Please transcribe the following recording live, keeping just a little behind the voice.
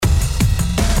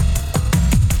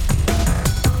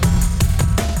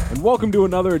and welcome to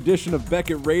another edition of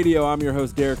Beckett Radio. I'm your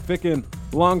host, Derek Ficken.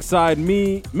 Alongside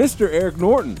me, Mr. Eric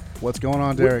Norton. What's going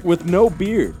on, Derek? With no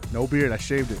beard. No beard. I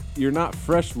shaved it. You're not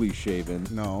freshly shaven.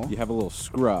 No. You have a little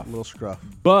scruff.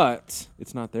 But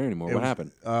it's not there anymore. What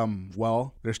happened?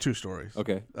 Well, there's two stories.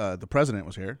 Okay. The president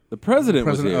was here. The president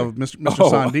was here. of Mr.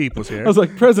 Sandeep was here. I was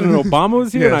like, President Obama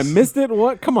was here and I Yes. missed it?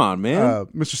 What? Come on, man.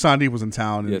 Mr. Sandeep was in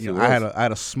town. And, Yes, he I was.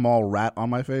 had a small rat on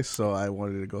my face, so I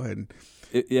wanted to go ahead and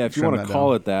If you trim want to that call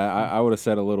down. it that, I would have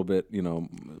said a little bit,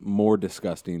 more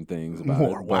disgusting things about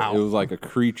More, it. wow. But it was like a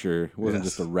creature. It wasn't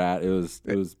Yes. just a rat. It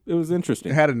was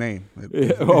interesting. it had a name.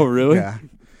 Oh, really? Yeah.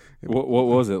 What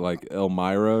was it, like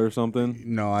Elmira or something?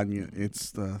 No, I mean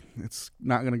it's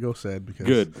not gonna go said because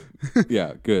Good.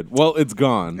 Yeah, good. Well, it's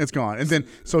gone. it's gone. And then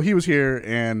so he was here,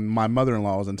 and my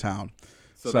mother-in-law was in town.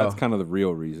 So that's kind of the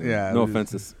real reason. Yeah, No it was-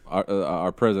 offense to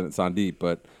our president, Sandeep,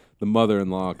 but the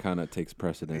mother-in-law kind of takes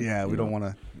precedent. Yeah, we you don't know.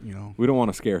 want to, We don't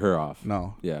want to scare her off.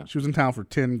 No. Yeah. She was in town for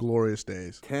 10 glorious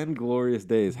days. 10 glorious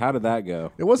days. How did that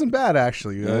go? It wasn't bad,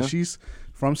 actually. Yeah? She's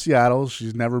from Seattle.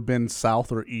 She's never been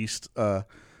south or east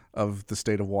of the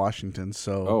state of Washington.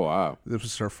 So Oh, wow. this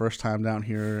was her first time down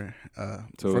here, So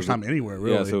it first was time anywhere,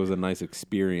 really. Yeah, so it was a nice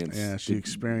experience. Yeah, she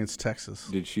experienced Texas.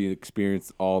 Did she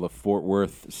experience all the Fort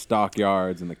Worth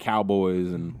stockyards and the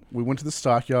Cowboys and We went to the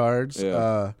stockyards,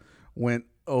 Yeah. went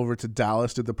over to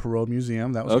Dallas, did the Perot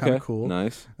Museum. That was kind of cool.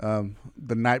 Nice.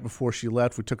 The night before she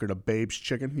left, we took her to Babe's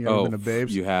Chicken. You ever been to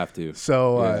Babe's? You have to.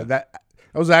 So Yeah. that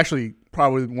was actually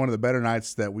probably one of the better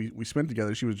nights that we spent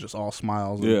together. She was just all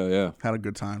smiles. And Yeah. had a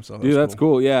good time. So Dude, that's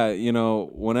cool. Yeah,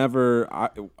 whenever I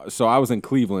was in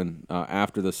Cleveland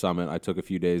after the summit, I took a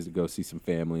few days to go see some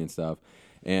family and stuff.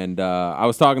 And I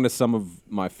was talking to some of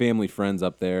my family friends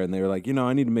up there, and they were like,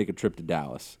 I need to make a trip to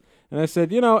Dallas. And I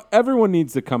said, everyone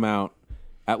needs to come out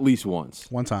at least once.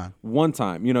 One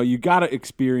time. You got to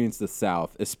experience the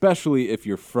South, especially if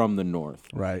you're from the North.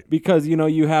 Right. Because,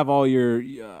 you have all your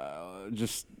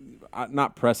just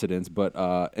not precedents, but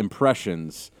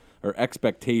impressions or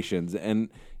expectations. And,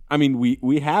 I mean,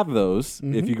 we have those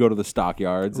if you go to the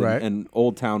stockyards. Right. And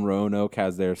Old Town Roanoke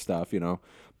has their stuff,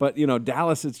 But,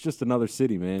 Dallas, it's just another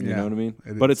city, man. You Yeah, know what I mean?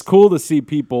 it But is. it's cool to see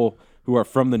people who are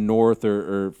from the North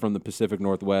or from the Pacific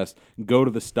Northwest go to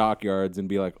the stockyards and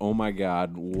be like, oh, my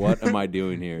God, what am I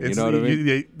doing here? You know what I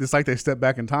mean? It's like they step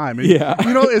back in time. Yeah.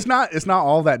 It's not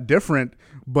all that different,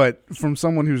 but from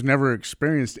someone who's never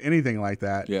experienced anything like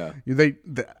that. Yeah.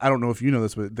 I don't know if you know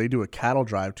this, but they do a cattle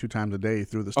drive 2 times a day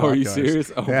through the Oh, are you stockyards.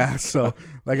 serious? Oh, yeah. So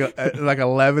like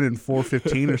 11 and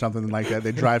 4:15 or something like that.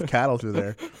 They drive cattle through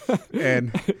there,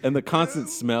 and And the constant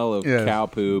smell of Yeah. cow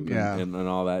poop and, Yeah. and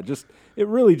all that, it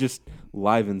really just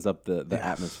livens up the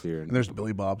atmosphere. and there's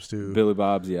Billy Bob's too. Billy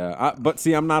Bob's, yeah. But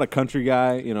see, I'm not a country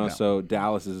guy, so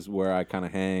Dallas is where I kind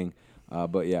of hang.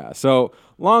 But yeah, so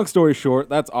long story short,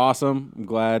 that's awesome. I'm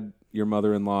glad your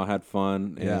mother-in-law had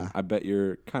fun, and Yeah. I bet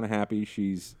you're kind of happy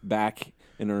she's back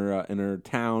in her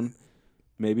town.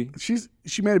 Maybe She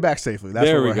made it back safely. That's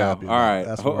there what we we're go. happy All about. right.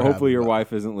 That's what we're Hopefully happy your about.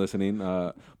 wife isn't listening.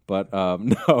 But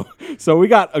no. So we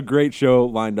got a great show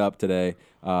lined up today.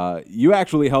 You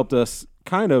actually helped us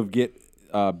kind of get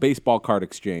baseball card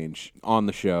exchange on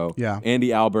the show. Yeah.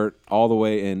 Andy Albert, all the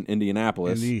way in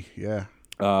Indianapolis. Yeah.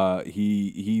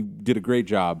 He did a great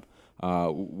job.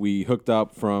 We hooked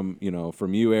up from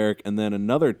you, Eric, and then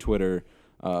another Twitter.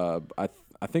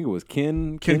 I think it was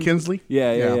Ken Kinsley?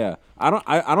 Yeah. Yeah. I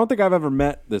don't think I've ever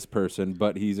met this person,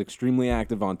 but he's extremely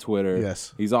active on Twitter.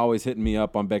 Yes. He's always hitting me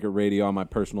up on Beckett Radio on my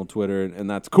personal Twitter, and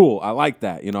that's cool. I like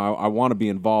that. I want to be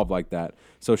involved like that.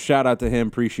 So shout out to him.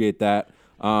 Appreciate that.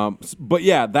 But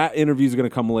yeah, that interview is going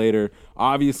to come later.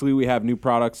 Obviously, we have new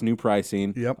products, new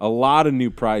pricing. Yep. A lot of new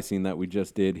pricing that we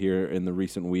just did here in the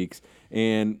recent weeks.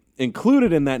 And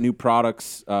included in that new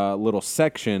products little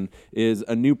section is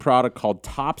a new product called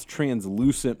Topps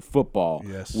Translucent Football,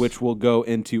 Yes. which will go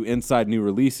into inside new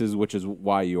releases, which is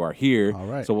why you are here. All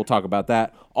right. So we'll talk about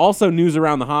that. Also, news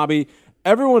around the hobby.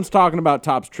 Everyone's talking about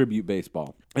Topps Tribute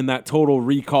Baseball and that total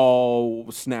recall,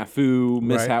 snafu,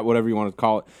 mishap, Right. whatever you want to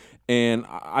call it. And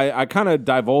I kind of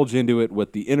divulge into it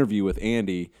with the interview with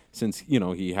Andy, since,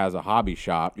 he has a hobby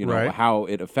shop, Right. how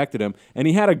it affected him. And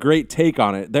he had a great take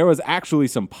on it. There was actually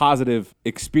some positive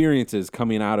experiences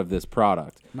coming out of this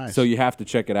product. Nice. So you have to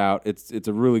check it out. It's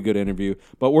a really good interview.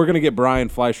 But we're going to get Brian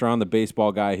Fleischer on, the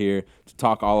baseball guy here, to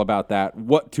talk all about that,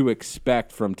 what to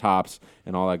expect from Topps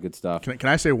and all that good stuff. Can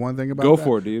I say one thing about Go that?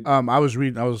 for it, dude. I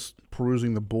was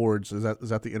perusing the boards. Is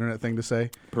that the internet thing to say?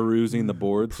 Perusing the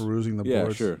boards? Perusing the Yeah,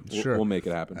 boards. sure. Sure. We'll make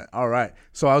it happen. All right.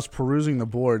 So I was perusing the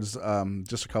boards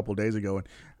just a couple of days ago, and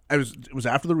it was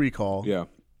after the recall. Yeah.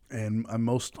 and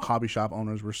most hobby shop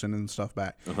owners were sending stuff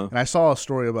back. And I saw a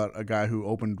story about a guy who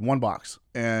opened one box,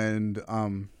 and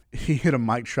he hit a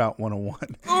Mike Trout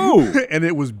 101. Oh, and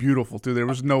it was beautiful too. There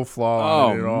was no flaw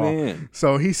on it at all. Man.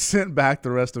 So he sent back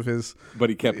the rest of his, But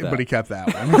he kept that. But he kept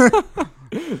that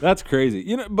one. That's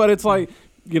crazy. But it's like,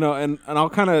 and I'll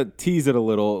kind of tease it a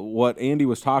little. What Andy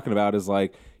was talking about is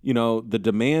like, the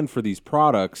demand for these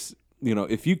products.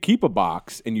 If you keep a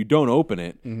box and you don't open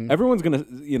it, everyone's going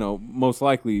to, most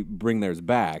likely bring theirs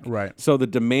back. Right. So the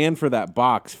demand for that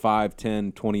box 5,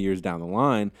 10, 20 years down the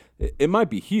line, it might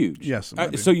be huge. Yes. It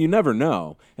might be. So you never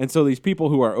know. And so these people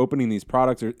who are opening these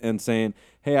products and saying,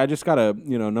 hey, I just got a,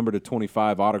 number to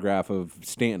 25 autograph of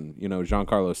Stanton,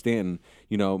 Giancarlo Stanton,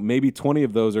 maybe 20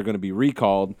 of those are going to be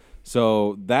recalled.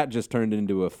 So that just turned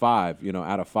into a 5,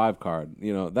 out of 5 card.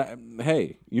 That,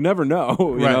 hey, you never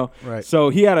know. Right. So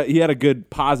he had a good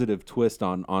positive twist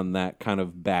on that kind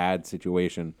of bad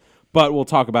situation. But we'll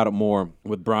talk about it more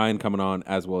with Brian coming on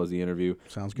as well as the interview.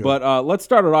 Sounds good. But let's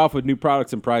start it off with new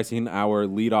products and pricing, our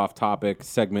leadoff topic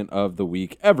segment of the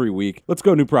week, every week. Let's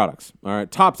go new products. All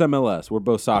right, Topps MLS. We're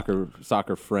both soccer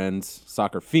friends,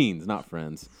 soccer fiends, not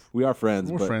friends. We are friends.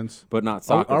 We're friends. But not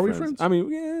soccer Are friends. we friends? I mean,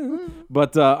 yeah,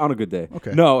 but on a good day.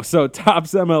 Okay. No, so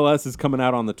Topps MLS is coming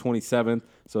out on the 27th,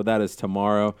 so that is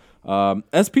tomorrow.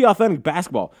 SP Authentic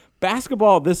Basketball.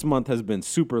 Basketball this month has been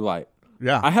super light.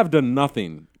 Yeah. I have done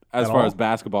nothing as At far all? as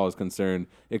basketball is concerned,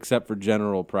 except for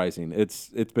general pricing. It's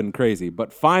been crazy.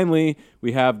 But finally,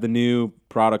 we have the new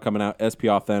product coming out, SP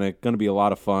Authentic. Going to be a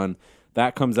lot of fun.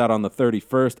 That comes out on the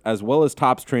 31st, as well as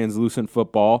Topps Translucent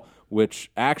Football,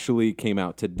 which actually came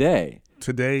out today.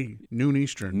 Today, noon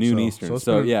Eastern. Eastern. it's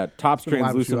So, been- Topps it's been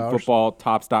live a few Translucent hours. Football,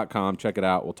 Topps.com. Check it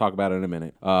out. We'll talk about it in a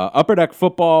minute. Upper Deck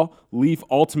Football, Leaf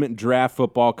Ultimate Draft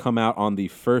Football come out on the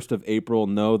 1st of April.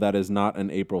 No, that is not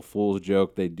an April Fool's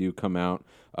joke. They do come out.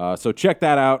 So check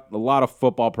that out. A lot of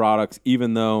football products,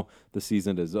 even though the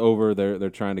season is over. They're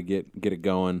trying to get it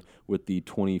going with the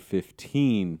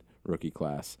 2015 rookie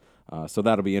class. So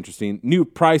that'll be interesting. New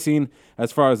pricing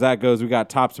as far as that goes. We got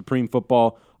Top Supreme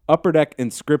Football, Upper Deck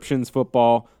Inscriptions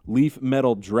Football, Leaf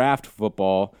Metal Draft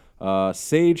Football,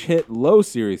 Sage Hit Low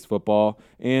Series Football,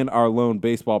 and our lone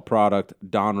baseball product,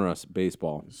 Donruss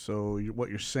Baseball. So what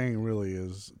you're saying really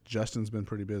is Justin's been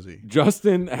pretty busy.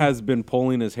 Justin has been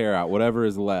pulling his hair out, whatever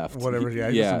is left. Whatever, yeah,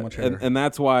 he has so much hair. And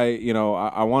that's why,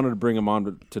 I wanted to bring him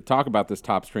on to talk about this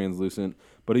Topps Translucent,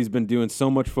 but he's been doing so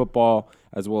much football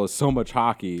as well as so much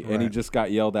hockey, and he Right. just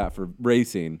got yelled at for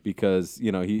racing because,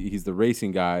 he's the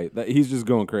racing guy. That he's just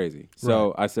going crazy.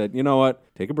 So I said, you know what?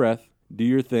 Take a breath. Do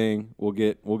your thing. We'll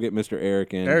get Mr.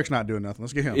 Eric in. Eric's not doing nothing.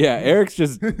 Let's get him. Yeah, Eric's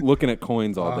just looking at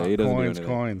coins all day. He doesn't do anything.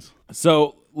 Coins.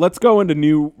 So let's go into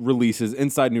new releases,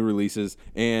 inside new releases,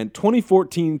 and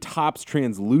 2014 Topps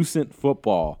Translucent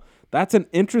Football. That's an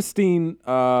interesting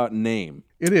name.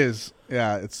 It is.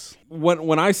 Yeah, it's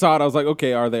When I saw it, I was like,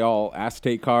 okay, are they all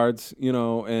acetate cards?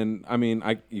 And I mean,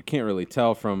 you can't really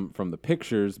tell from the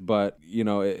pictures, but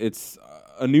it's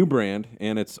a new brand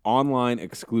and it's online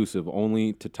exclusive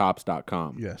only to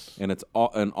Topps.com. Yes. And it's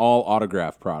an all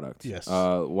autograph product. Yes.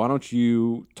 Why don't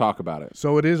you talk about it?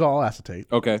 so it is all acetate.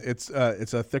 Okay. It's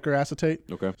a thicker acetate.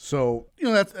 Okay. So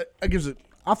that gives it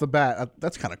off the bat.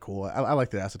 That's kind of cool. I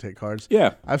like the acetate cards.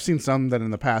 Yeah. I've seen some that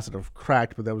in the past that have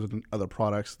cracked, but that was in other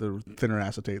products. They're thinner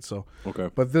acetate. So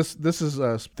Okay. But this is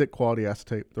a thick quality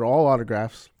acetate. They're all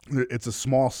autographs. It's a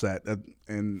small set,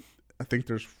 and I think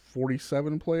there's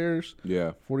 47 players.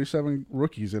 Yeah. 47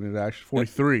 rookies in it, actually.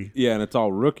 43. Yeah, and it's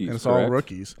all rookies. And it's correct? all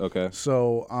rookies. Okay.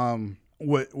 So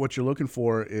what you're looking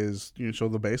for is show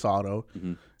the base auto,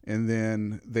 and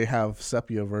then they have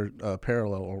sepia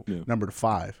parallel or number to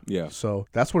 5. Yeah. So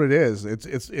that's what it is.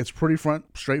 It's pretty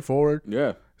straightforward.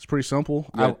 Yeah. It's pretty simple.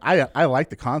 Yeah. I like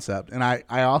the concept, and I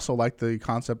also like the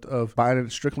concept of buying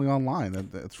it strictly online.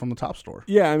 It's from the Top store.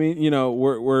 Yeah, I mean,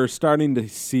 we're starting to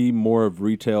see more of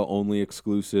retail only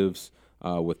exclusives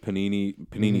with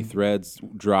Panini Threads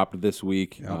dropped this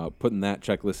week, putting that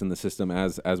checklist in the system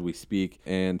as we speak.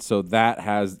 And so that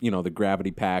has, the gravity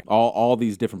pack, all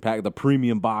these different packs, the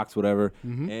premium box, whatever.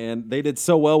 And they did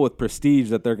so well with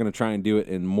Prestige that they're going to try and do it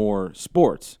in more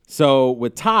sports. So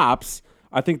with Topps,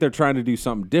 I think they're trying to do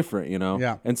something different,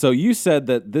 Yeah. And so you said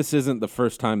that this isn't the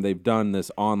first time they've done this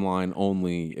online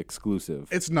only exclusive.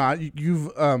 It's not.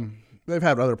 You've they've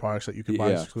had other products that you can buy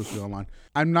Yeah. exclusively online.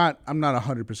 I'm not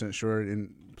 100% sure,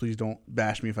 and please don't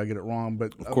bash me if I get it wrong.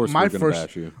 But Of course my we're gonna first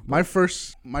bash you. my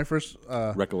first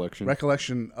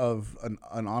Recollection. of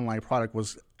an online product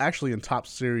was actually in Top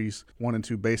Series 1 and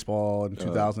 2 baseball in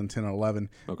 2010 and 11,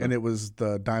 and it was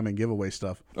the diamond giveaway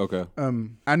stuff. Okay.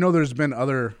 I know there's been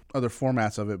other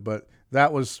formats of it, but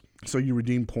that was so you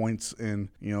redeem points and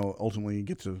ultimately you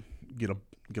get to get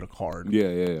a card.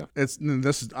 Yeah. This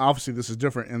is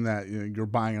different in that you're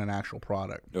buying an actual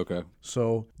product. Okay.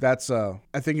 So that's I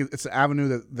think it's an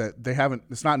avenue that they haven't.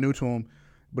 It's not new to them.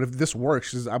 But if this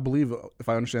works, I believe, if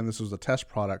I understand, this was a test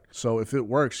product. So if it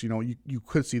works, you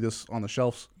could see this on the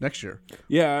shelves next year.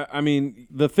 Yeah, I mean,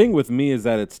 the thing with me is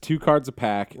that it's 2 cards a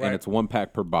pack, Right. and it's 1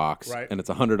 pack per box, Right. and it's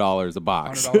 $100 a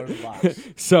box. $100 a box.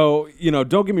 So,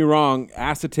 don't get me wrong,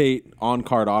 acetate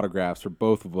on-card autographs for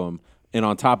both of them. And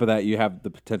on top of that, you have the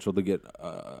potential to get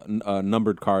a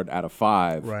numbered card out of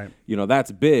 5. Right.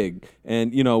 That's big.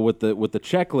 And with the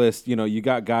checklist, you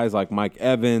got guys like Mike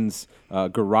Evans,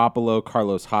 Garoppolo,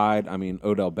 Carlos Hyde. I mean,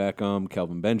 Odell Beckham,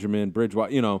 Kelvin Benjamin,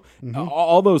 Bridgewater.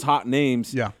 All those hot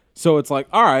names. Yeah. So it's like,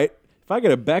 all right, if I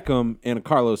get a Beckham and a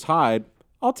Carlos Hyde,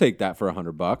 I'll take that for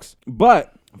 $100.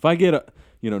 But if I get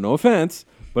no offense,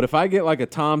 but if I get like a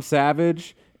Tom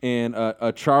Savage and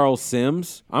a Charles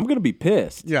Sims, I'm going to be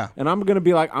pissed. Yeah. And I'm going to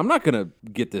be like, I'm not going to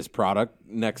get this product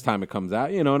next time it comes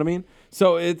out. You know what I mean?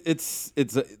 So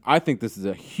I think this is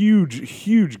a huge,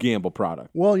 huge gamble product.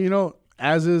 Well,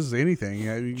 as is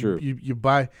anything. True. You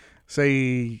buy,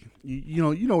 say, you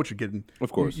know what you're getting.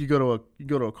 Of course. You go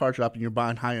to a card shop and you're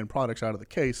buying high-end products out of the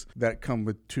case that come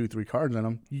with 2-3 cards in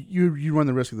them. You run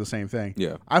the risk of the same thing.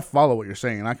 Yeah. I follow what you're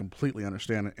saying, and I completely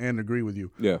understand it and agree with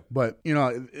you. Yeah. But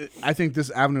I think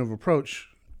this avenue of approach,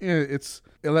 it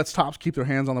lets Topps keep their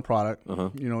hands on the product.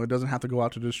 It doesn't have to go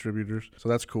out to distributors, so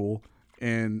that's cool.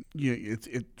 And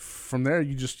from there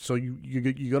you just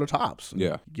you go to Topps.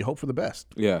 Yeah. You hope for the best.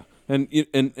 Yeah, and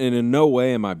in no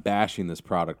way am I bashing this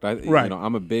product.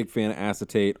 I'm a big fan of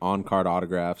acetate on card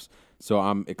autographs, so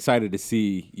I'm excited to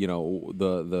see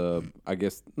the I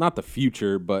guess not the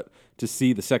future, but to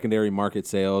see the secondary market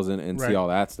sales and Right. see all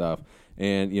that stuff.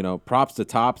 And props to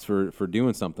Topps for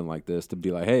doing something like this, to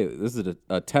be like, hey, this is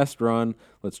a test run.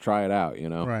 Let's try it out.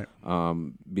 Right.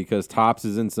 Because Topps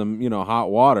is in some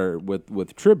hot water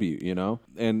with Tribute.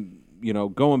 And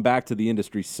going back to the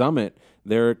industry summit,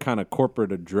 their kind of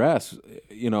corporate address,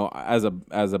 as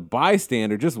a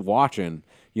bystander just watching.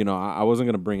 I wasn't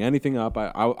going to bring anything up.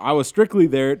 I was strictly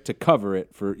there to cover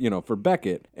it for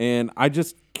Beckett, and I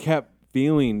just kept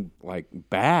feeling like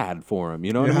bad for him,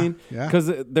 what I mean? Yeah.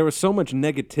 Because there was so much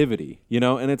negativity,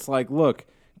 and it's like, look,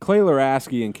 Clay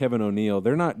Luraski and Kevin O'Neill,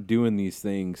 they're not doing these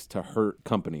things to hurt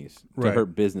companies, to Right.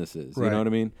 hurt businesses. You Right. know what I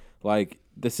mean? Like,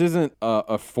 this isn't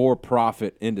a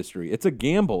for-profit industry. It's a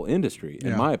gamble industry, in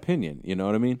Yeah. my opinion. You know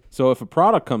what I mean? So if a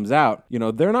product comes out,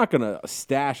 they're not going to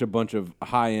stash a bunch of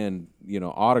high-end,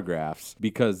 autographs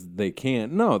because they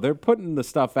can't. No, they're putting the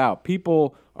stuff out.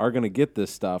 People are going to get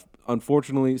this stuff.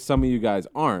 Unfortunately, some of you guys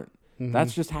aren't.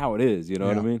 That's just how it is, you know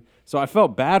what I Yeah. mean? So I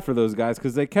felt bad for those guys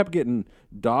because they kept getting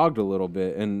dogged a little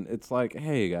bit, and it's like,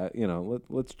 hey, guys,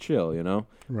 let's chill,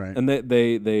 Right. And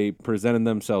they presented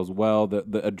themselves well.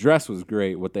 The address was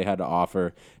great, what they had to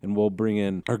offer, and we'll bring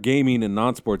in our gaming and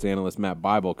non-sports analyst Matt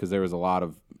Bible because there was a lot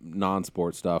of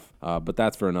non-sport stuff, but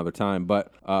that's for another time.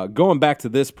 But going back to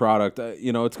this product,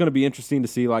 it's going to be interesting to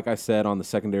see, like I said, on the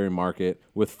secondary market.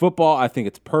 With football, I think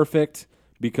it's perfect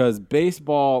because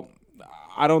baseball,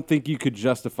 I don't think you could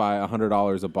justify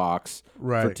 $100 a box for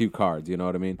Right. 2 cards. You know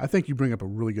what I mean? I think you bring up a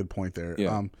really good point there.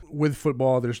 Yeah. With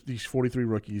football, there's these 43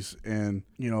 rookies, and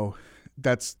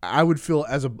that's I would feel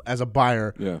as a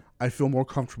buyer, Yeah. I feel more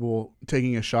comfortable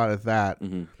taking a shot at that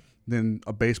than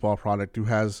a baseball product who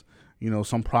has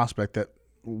some prospect that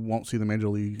won't see the major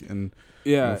league in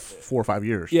Yeah. 4 or 5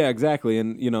 years. Yeah, exactly.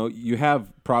 And, you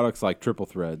have products like Triple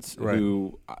Threads Right.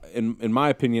 who, in my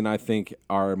opinion, I think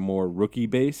are more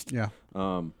rookie-based. Yeah.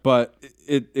 But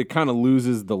it kind of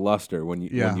loses the luster when you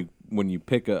Yeah. when you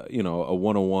pick a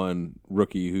 101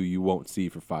 rookie who you won't see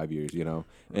for 5 years,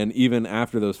 and even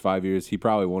after those 5 years, he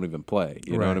probably won't even play.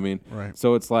 You know what I Right, mean? right.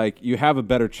 So it's like you have a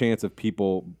better chance of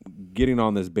people getting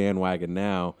on this bandwagon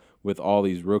now with all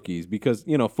these rookies because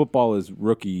football is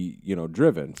rookie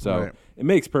driven. So Right. it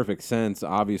makes perfect sense.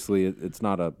 Obviously, it's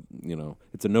not a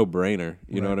it's a no brainer.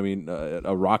 You know Right. what I mean?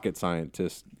 A rocket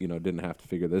scientist didn't have to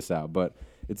figure this out, but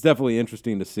it's definitely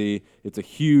interesting to see. It's a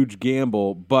huge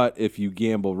gamble, but if you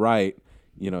gamble right,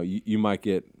 you might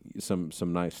get some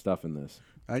nice stuff in this.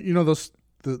 Those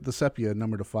the Sepia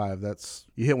number to 5. That's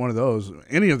you hit one of those.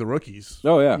 Any of the rookies.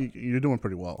 Oh, yeah. you're doing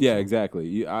pretty well. Yeah, so.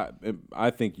 exactly. I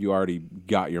think you already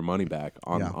got your money back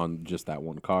on, Yeah. on just that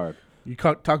one card. You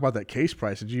talk about that case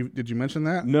price. Did you mention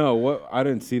that? No, what I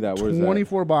didn't see that. Where's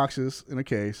 24 boxes in a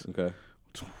case. that? Okay.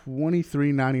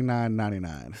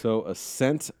 $23.99.99. So a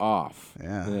cent off.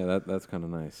 Yeah. That's kind of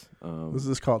nice. This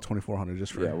is called $2,400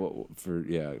 just for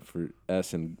for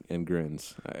S and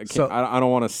grins. I So-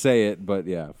 don't want to say it, but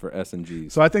yeah, for S and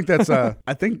Gs. So I think that's I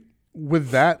think with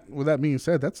that being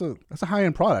said, that's a high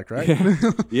end product, right?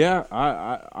 Yeah,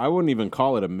 I wouldn't even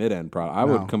call it a mid end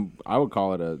product. No. I would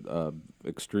call it a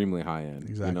extremely high end.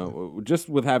 Exactly. You know, just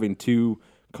with having 2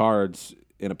 cards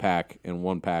in a pack and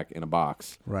 1 pack in a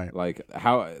box. Right. Like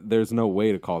there's no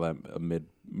way to call that a mid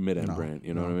end No, brand.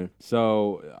 You know what I mean?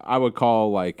 So I would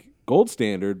call like Gold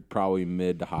Standard probably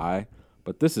mid to high,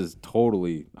 but this is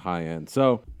totally high end.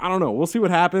 So I don't know. We'll see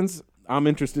what happens. I'm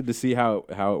interested to see how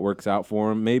it works out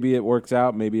for him. Maybe it works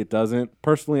out, maybe it doesn't.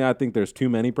 Personally, I think there's too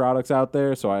many products out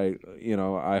there, so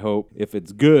I hope if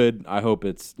it's good, I hope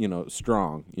it's,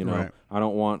 strong, Right. I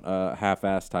don't want a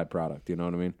half-ass type product, you know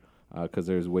what I mean? Because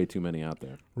there's way too many out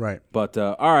there. Right. But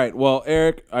all right, well,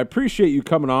 Eric, I appreciate you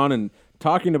coming on and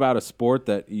talking about a sport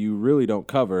that you really don't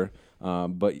cover.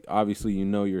 But obviously you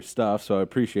know your stuff, so I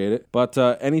appreciate it. But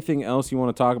anything else you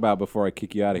want to talk about before I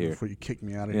kick you out of here? Before you kick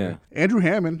me out of here. Andrew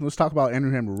Hammond. Let's talk about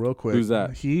Andrew Hammond real quick. Who's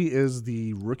that? He is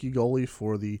the rookie goalie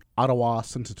for the Ottawa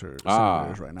Senators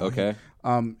right now. Okay.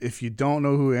 If you don't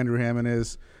know who Andrew Hammond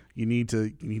is, you need to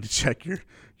check your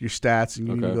stats, and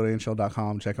you need to go to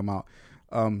NHL.com, check him out.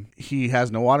 He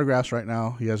has no autographs right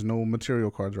now. He has no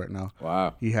material cards right now.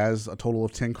 Wow. He has a total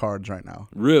of 10 cards right now.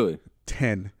 Really?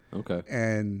 10. Okay.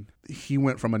 And he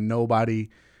went from a nobody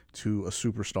to a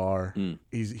superstar.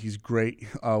 He's great.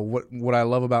 What I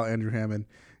love about Andrew Hammond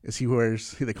is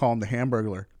they call him the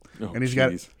Hamburglar. Oh, And he's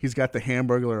got the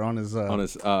Hamburglar on his goalie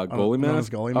mask. On his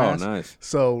goalie mask. Oh, nice.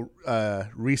 So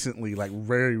recently, like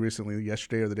very recently,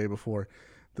 yesterday or the day before,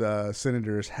 the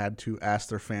Senators had to ask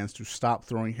their fans to stop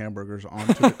throwing hamburgers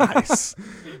onto the ice.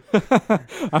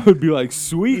 I would be like,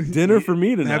 sweet dinner for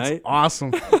me tonight. That's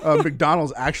awesome.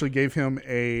 McDonald's actually gave him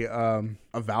a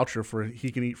voucher for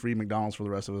he can eat free McDonald's for the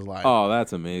rest of his life. Oh,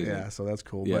 that's amazing. Yeah, so that's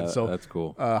cool. Yeah, But so that's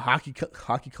cool. Hockey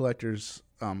collectors.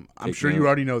 I'm Take sure note. you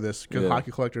already know this because Yeah.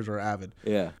 hockey collectors are avid.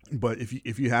 Yeah. But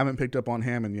if you haven't picked up on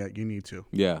Hammond yet, you need to.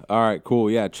 Yeah. All right. Cool.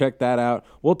 Yeah. Check that out.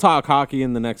 We'll talk hockey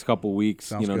in the next couple weeks.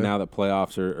 Sounds good. Now that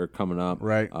playoffs are coming up.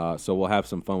 Right. So we'll have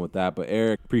some fun with that. But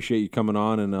Eric, appreciate you coming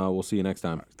on, and we'll see you next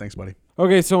time. Thanks, buddy.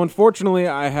 Okay. So unfortunately,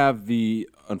 I have the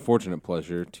unfortunate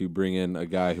pleasure to bring in a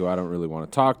guy who I don't really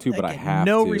want to talk to, but I have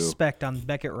no to. respect on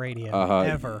Beckett Radio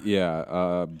ever.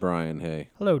 Yeah. Brian. Hey.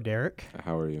 Hello, Derek.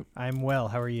 How are you? I'm well.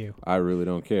 How are you? I really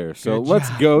don't care. So Good let's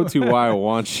job. go to why I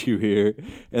want you here,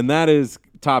 and that is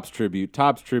Topps Tribute.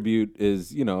 Topps Tribute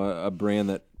is, a brand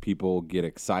that people get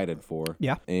excited for.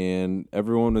 Yeah. And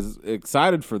everyone was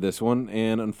excited for this one,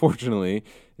 and unfortunately,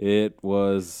 it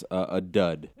was a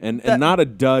dud. And not a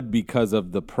dud because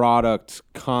of the product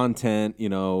content,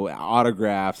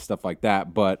 autographs, stuff like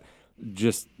that, but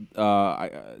just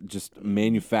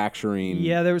manufacturing.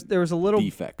 Yeah, there was a little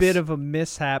defects. bit of a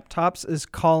mishap. Topps is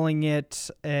calling it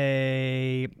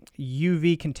a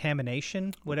UV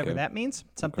contamination, whatever Okay. that means.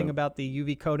 Something Okay. about the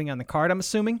UV coating on the card, I'm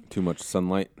assuming. Too much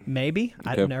sunlight. Maybe.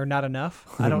 I Okay. don't know, or not enough.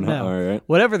 I don't know. All right.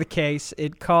 Whatever the case,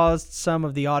 it caused some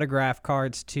of the autograph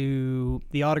cards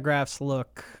the autographs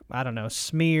look, I don't know,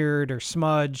 smeared or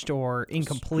smudged or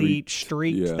incomplete,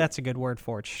 streaked. Yeah. That's a good word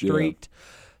for it, streaked.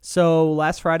 So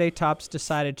last Friday, Topps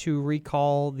decided to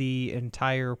recall the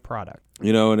entire product.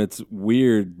 And it's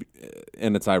weird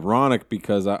and it's ironic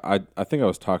because I think I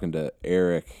was talking to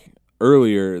Eric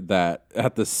earlier that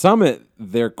at the summit,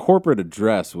 their corporate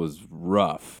address was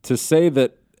rough. To say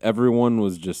that everyone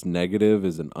was just negative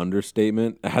is an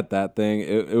understatement at that thing.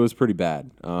 It was pretty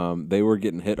bad. They were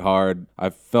getting hit hard.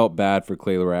 I felt bad for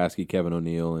Clay Luraski, Kevin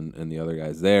O'Neill, and the other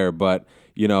guys there. But,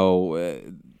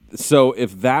 so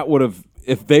if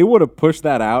they would have pushed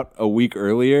that out a week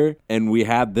earlier and we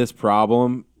had this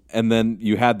problem and then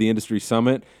you had the industry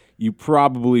summit, you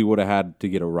probably would have had to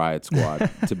get a riot squad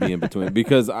to be in between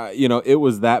because, it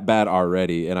was that bad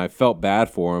already and I felt bad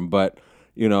for them. But,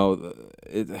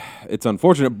 it's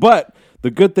unfortunate. But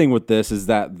the good thing with this is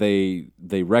that they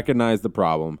recognized the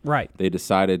problem. Right. They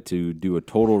decided to do a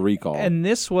total recall. And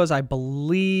this was, I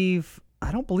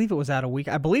don't believe it was out a week.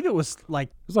 I believe it was like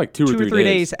It was like two or 3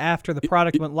 days after the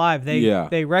product went live.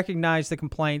 They recognized the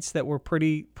complaints that were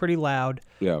pretty loud.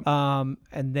 Yeah.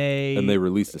 And they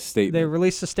released a statement. They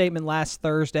released a statement last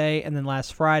Thursday, and then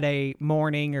last Friday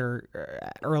morning or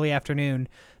early afternoon,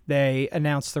 they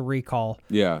announced the recall.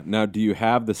 Yeah. Now, do you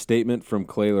have the statement from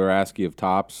Clay Luraski of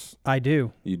Topps? I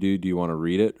do. You do? Do you want to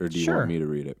read it, or do you Sure. want me to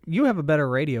read it? You have a better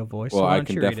radio voice. Well, so why I don't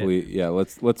can you read definitely. It? Yeah,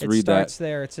 let's It read that. starts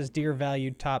there. It says, "Dear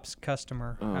valued Topps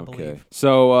customer," I Okay. believe.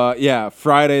 So,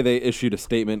 Friday they issued a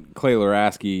statement. Clay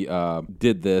Luraski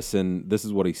did this, and this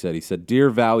is what he said. He said, "Dear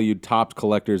valued Topps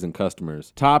collectors and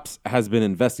customers, Topps has been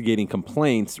investigating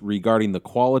complaints regarding the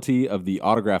quality of the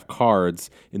autograph cards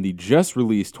in the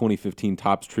just-released 2015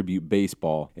 Topps Tribute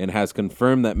Baseball and has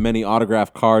confirmed that many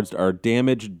autograph cards are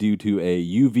damaged due to a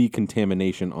UV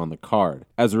contamination on the card.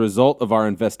 As a result of our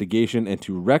investigation and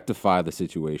to rectify the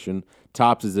situation,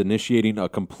 Topps is initiating a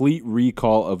complete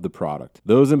recall of the product.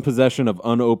 Those in possession of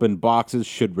unopened boxes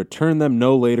should return them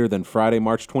no later than Friday,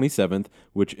 March 27th,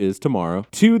 which is tomorrow,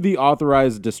 to the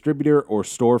authorized distributor or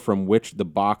store from which the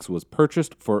box was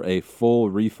purchased for a full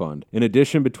refund. In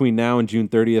addition, between now and June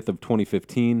 30th of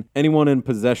 2015, anyone in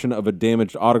possession of a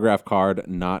damaged autograph card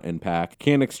not in pack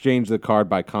can exchange the card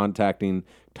by contacting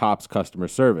Topps customer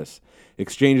service.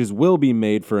 Exchanges will be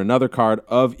made for another card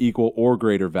of equal or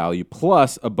greater value,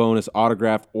 plus a bonus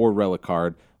autograph or relic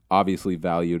card, obviously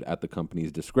valued at the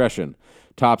company's discretion.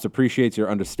 Topps appreciates your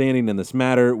understanding in this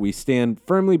matter. We stand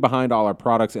firmly behind all our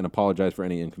products and apologize for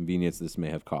any inconvenience this may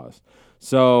have caused."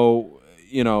 So,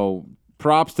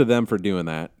 props to them for doing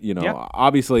that. Yep.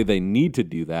 Obviously they need to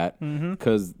do that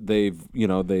because they've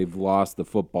lost the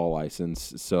football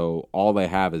license, so all they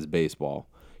have is baseball.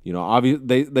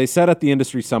 They said at the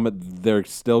industry summit they're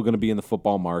still going to be in the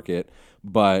football market,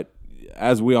 but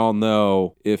as we all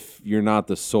know, if you're not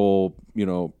the sole,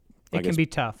 It can be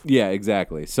tough. Yeah,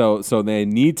 exactly. So they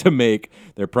need to make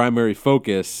their primary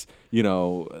focus,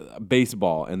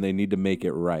 baseball, and they need to make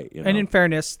it right. And in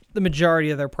fairness, the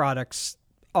majority of their products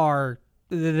are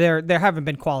there haven't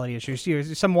been quality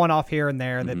issues. Some one-off here and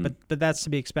there, but that's to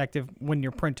be expected when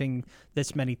you're printing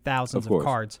this many thousands of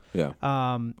cards. Yeah.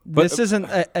 This isn't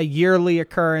a yearly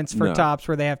occurrence for No. Topps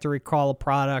where they have to recall a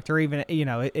product, or even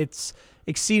it's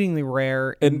exceedingly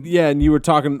rare. And you were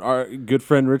talking. Our good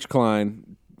friend Rich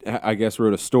Klein, I guess,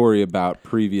 wrote a story about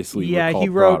previously. Yeah, recalled he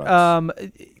wrote.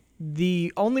 products.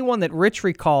 The only one that Rich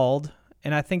recalled,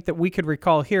 and I think that we could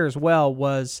recall here as well,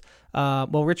 was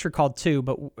Rich recalled two,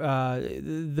 but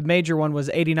the major one was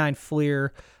 89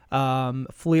 Fleer.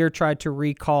 Fleer tried to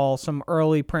recall some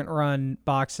early print run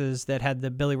boxes that had the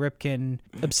Billy Ripken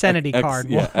obscenity card.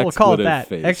 We'll call it that.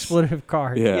 face. Expletive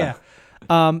card. Yeah.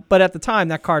 But at the time,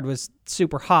 that card was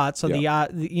super hot, so people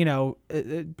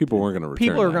weren't going to return.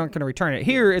 people are going to return it.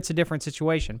 Here, it's a different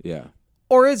situation. Yeah.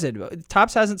 Or is it?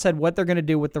 Topps hasn't said what they're going to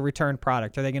do with the returned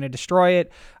product. Are they going to destroy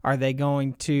it? Are they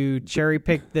going to cherry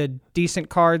pick the decent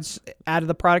cards out of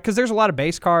the product? Because there's a lot of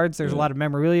base cards. There's a lot of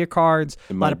memorabilia cards,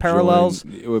 a lot of parallels.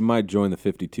 It might join the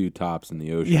 52 Topps in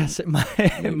the ocean. Yes, it might.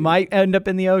 It might end up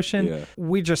in the ocean. Yeah.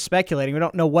 We're just speculating. We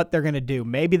don't know what they're going to do.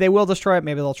 Maybe they will destroy it.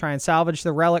 Maybe they'll try and salvage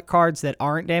the relic cards that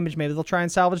aren't damaged. Maybe they'll try and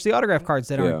salvage the autograph cards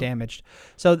that aren't damaged.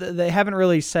 So they haven't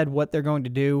really said what they're going to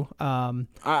do.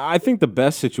 I think the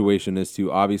best situation is to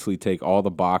obviously take all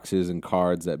the boxes and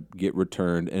cards that get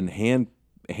returned and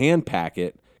hand pack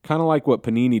it, kind of like what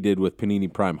Panini did with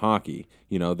Panini Prime Hockey.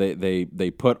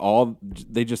 They put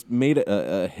they just made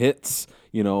a hits,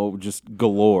 just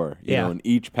galore, in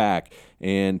each pack,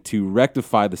 and to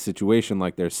rectify the situation,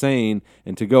 like they're saying,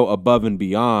 and to go above and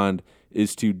beyond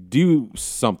is to do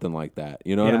something like that.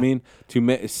 You know what I mean?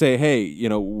 To say, hey,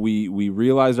 we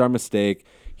realized our mistake.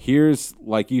 Here's,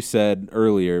 like you said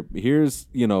earlier, here's,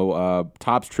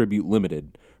 Topps Tribute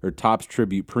Limited or Topps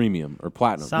Tribute Premium or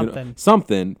Platinum.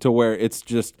 Something to where it's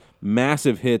just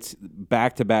massive hits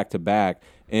back to back to back.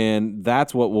 And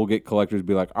that's what will get collectors to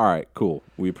be like, all right, cool.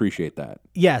 We appreciate that.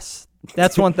 Yes.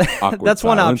 That's one thing. That's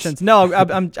one option. No,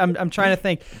 I'm trying to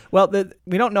think. Well,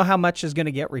 we don't know how much is going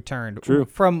to get returned. True.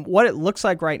 From what it looks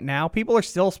like right now, people are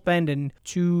still spending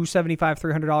 $275,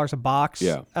 $300 a box.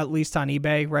 Yeah. At least on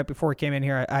eBay. Right before we came in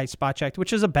here, I spot checked,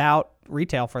 which is about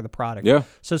retail for the product. Yeah.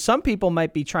 So some people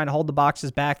might be trying to hold the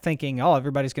boxes back, thinking, "Oh,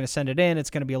 everybody's going to send it in.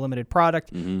 It's going to be a limited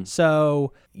product." Mm-hmm.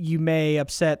 So you may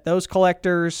upset those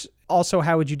collectors. Also,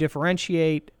 how would you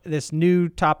differentiate this new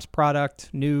Topps product,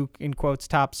 new in quotes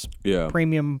Topps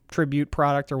premium tribute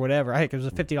product or whatever? I think it was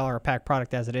a $50 a pack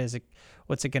product as it is.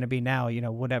 What's it going to be now?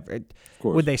 Whatever.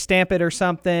 Would they stamp it or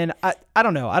something? I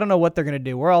don't know. I don't know what they're going to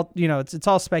do. We're all, it's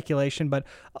all speculation, but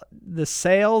the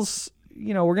sales,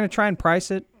 we're going to try and price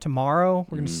it tomorrow.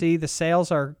 We're going to see the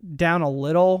sales are down a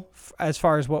little as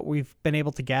far as what we've been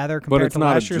able to gather compared to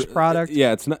last year's product.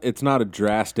 Yeah, it's not a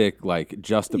drastic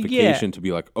justification to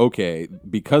be like, okay,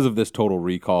 because of this total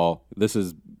recall, this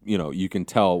is you can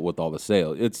tell with all the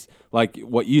sales. It's like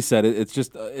what you said. It's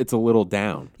just it's a little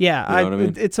down. Yeah, you know what I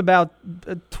mean? It's about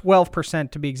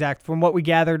 12% to be exact from what we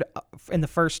gathered in the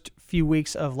first few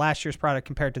weeks of last year's product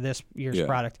compared to this year's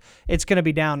product. It's going to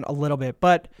be down a little bit,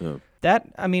 but that,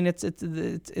 I mean, it's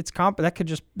that could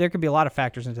just, there could be a lot of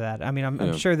factors into that. I mean,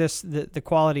 I'm sure the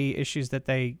quality issues that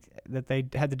they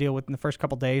had to deal with in the first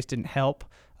couple days didn't help.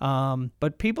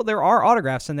 But there are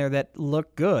autographs in there that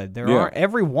look good.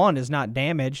 Every one is not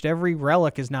damaged. Every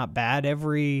relic is not bad.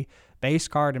 Every base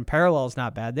card and parallel is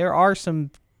not bad. There are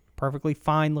some perfectly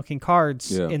fine looking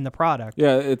cards in the product.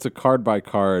 Yeah, it's a card by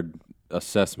card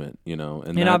assessment,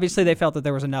 and obviously they felt that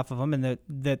there was enough of them and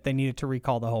that they needed to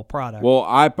recall the whole product. Well,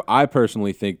 I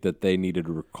personally think that they needed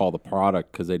to recall the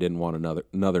product because they didn't want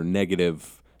another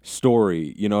negative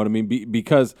story. You know what I mean?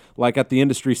 Because like at the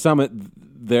industry summit,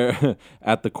 there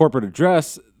at the corporate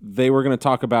address, they were going to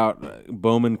talk about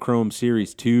Bowman Chrome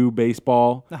Series 2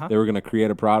 baseball. They were going to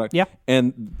create a product. Yeah.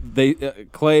 And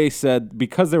Clay said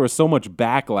because there was so much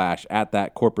backlash at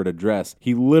that corporate address,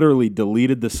 he literally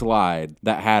deleted the slide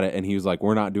that had it, and he was like,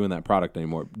 we're not doing that product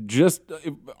anymore. Just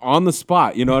on the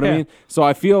spot, you know what I mean? So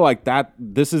I feel like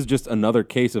this is just another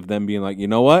case of them being like, you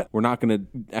know what? We're not going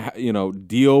to,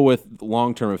 deal with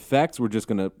long-term effects. We're just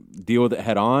going to deal with it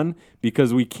head on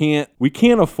because we can't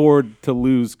afford to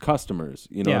lose customers,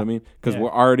 you know what I mean? Because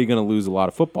we're already going to lose a lot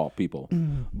of football people.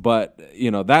 But,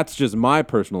 that's just my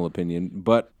personal opinion.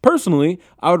 But personally,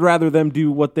 I would rather them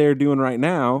do what they're doing right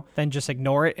now than just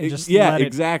ignore it and just let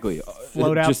exactly. it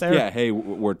float out there. Yeah, hey,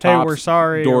 we're tops, hey, we're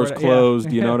sorry, doors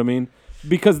closed, you know what I mean?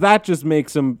 Because that just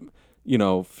makes them,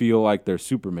 feel like they're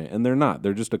Superman. And they're not.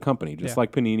 They're just a company, just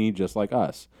like Panini, just like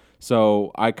us.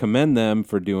 So I commend them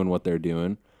for doing what they're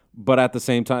doing. But at the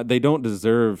same time, they don't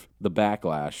deserve the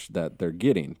backlash that they're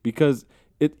getting because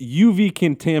UV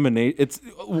contaminate. It's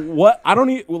what I don't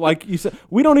even, like you said,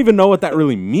 we don't even know what that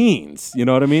really means. You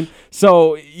know what I mean?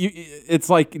 So it's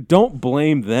like, don't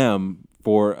blame them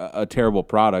for a terrible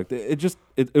product. It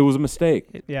was a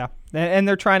mistake. Yeah. And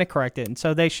they're trying to correct it. And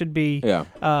so they should be,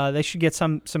 they should get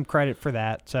some credit for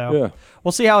that. So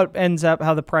we'll see how it ends up,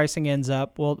 how the pricing ends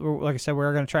up. Like I said,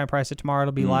 we're going to try and price it tomorrow.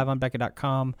 It'll be live on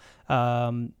Beckett.com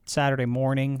Saturday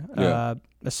morning.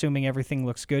 Assuming everything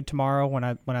looks good tomorrow when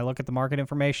I look at the market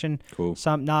information. Cool.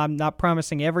 I'm not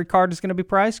promising every card is going to be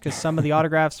priced because some of the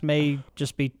autographs may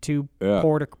just be too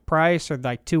poor to price or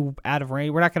like too out of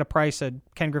range. We're not going to price a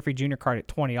Ken Griffey Jr. card at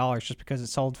 $20 just because it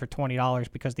sold for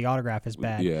 $20 because the autograph is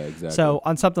bad. Yeah, exactly. So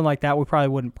on something like that, we probably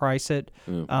wouldn't price it.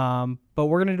 But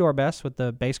we're going to do our best with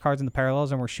the base cards and the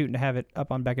parallels, and we're shooting to have it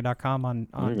up on Beckett.com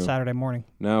on Saturday morning.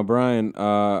 Now, Brian,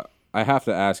 I have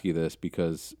to ask you this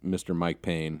because Mr. Mike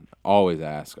Payne always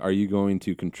asks, are you going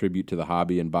to contribute to the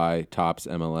hobby and buy Topps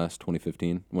MLS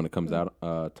 2015 when it comes out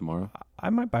tomorrow? I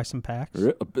might buy some packs.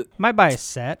 Might buy a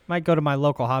set. Might go to my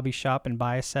local hobby shop and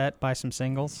buy a set, buy some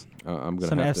singles. I'm gonna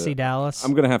some FC Dallas.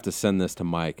 I'm going to have to send this to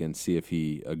Mike and see if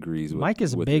he agrees with Mike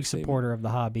is with a big supporter of the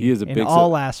hobby. He is in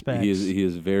all aspects. He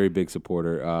is a very big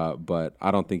supporter, but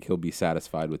I don't think he'll be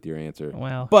satisfied with your answer.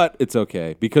 Well, but it's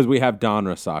okay because we have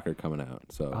Donruss Soccer coming out.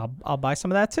 So I'll buy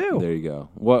some of that too. There you go.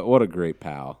 What a great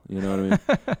pal. You know what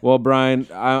I mean? Well, Brian,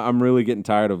 I'm really getting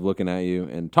tired of looking at you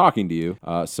and talking to you.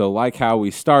 So like how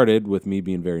we started with me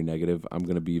being very negative, I'm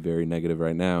going to be very negative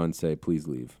right now and say, please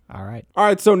leave. All right. All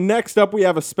right, so next up, we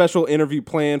have a special interview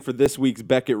planned for this week's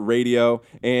Beckett Radio,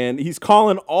 and he's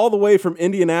calling all the way from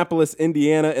Indianapolis,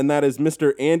 Indiana, and that is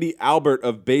Mr. Andy Albert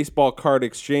of Baseball Card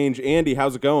Exchange. Andy,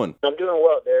 how's it going? I'm doing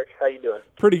well, Derek. How you doing?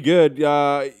 Pretty good.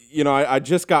 I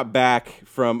just got back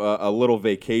from a little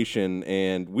vacation,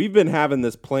 and we've been having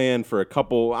this plan for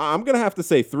I'm going to have to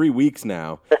say 3 weeks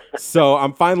now. So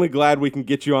I'm finally glad we can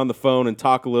get you on the phone and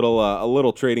talk a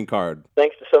little trading card.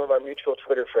 Thanks to some of our mutual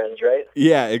Twitter friends, right?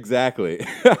 Yeah, exactly.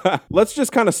 Let's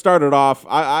just kind of start it off.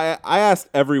 I asked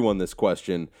everyone this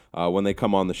question when they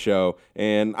come on the show,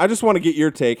 and I just want to get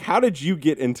your take. How did you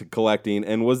get into collecting,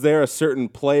 and was there a certain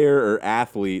player or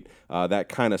athlete that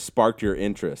kind of sparked your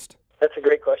interest? That's a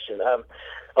great question.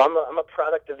 I'm a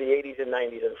product of the 80s and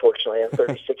 90s, unfortunately. I'm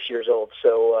 36 years old,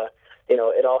 so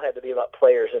it all had to be about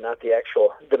players and not the actual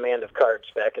demand of cards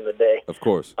back in the day. Of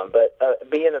course. But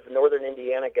being a northern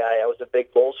Indiana guy, I was a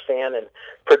big Bulls fan and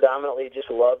predominantly just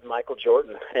loved Michael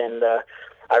Jordan. And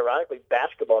ironically,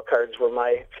 basketball cards were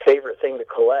my favorite thing to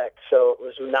collect, so it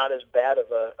was not as bad of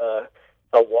a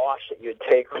wash that you'd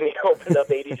take when you opened up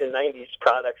 80s and 90s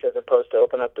products as opposed to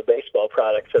open up the baseball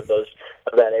products of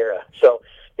that era. So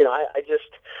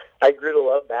I grew to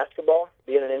love basketball.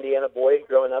 Being an Indiana boy,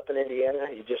 growing up in Indiana,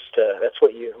 that's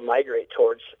what you migrate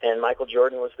towards. And Michael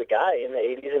Jordan was the guy in the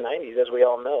 80s and 90s, as we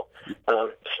all know.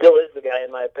 Still is the guy,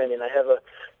 in my opinion. I have a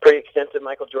pretty extensive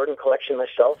Michael Jordan collection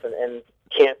myself, and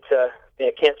can't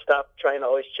stop trying to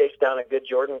always chase down a good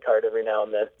Jordan card every now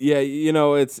and then. Yeah,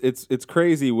 it's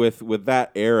crazy with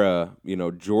that era.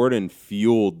 Jordan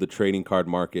fueled the trading card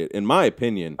market, in my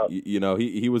opinion.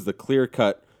 He was the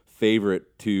clear-cut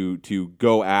favorite to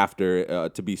go after,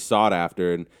 to be sought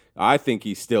after, and I think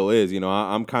he still is.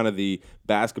 I'm kind of the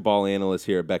basketball analyst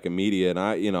here at Beckham Media, and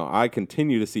I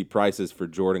continue to see prices for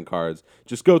Jordan cards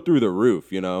just go through the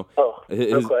roof. No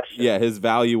question. Yeah, his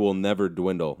value will never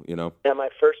dwindle. Yeah, my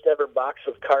first ever box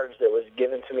of cards that was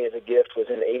given to me as a gift was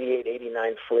an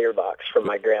 88-89 Fleer box from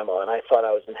my grandma, and I thought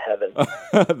I was in heaven.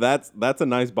 That's a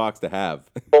nice box to have.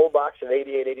 Full box of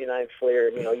 88-89 Fleer.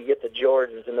 You get the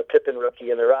Jordans and the Pippen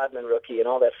rookie and the Rodman rookie and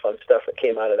all that fun stuff that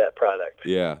came out of that product.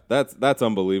 Yeah, that's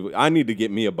unbelievable. I need to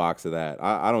get me a box of that.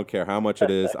 I don't care how much it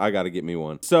is. I got to get me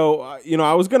one. So,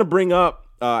 I was going to bring up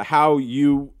how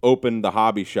you opened the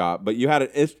hobby shop, but you had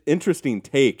an interesting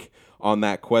take on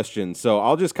that question. So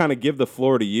I'll just kind of give the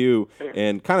floor to you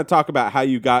and kind of talk about how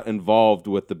you got involved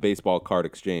with the baseball card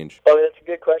exchange. Oh, that's a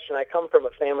good question. I come from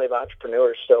a family of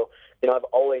entrepreneurs, so I've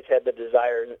always had the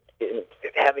desire in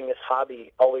having this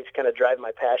hobby always kind of drive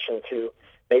my passion to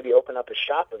maybe open up a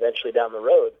shop eventually down the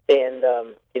road. And,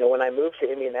 when I moved to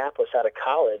Indianapolis out of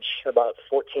college about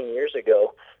 14 years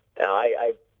ago,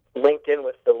 I linked in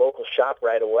with the local shop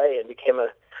right away and became a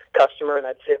customer, and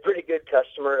I'd say a pretty good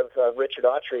customer of Richard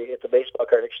Autry at the Baseball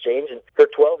Card Exchange. And for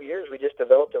 12 years, we just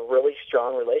developed a really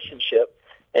strong relationship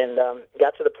and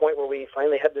got to the point where we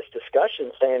finally had this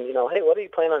discussion saying, hey, what do you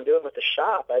plan on doing with the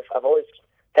shop? I've always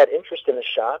had interest in the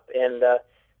shop, and,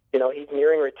 he's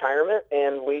nearing retirement,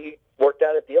 and we worked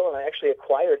out a deal, and I actually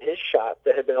acquired his shop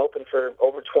that had been open for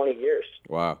over 20 years.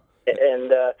 Wow.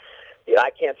 And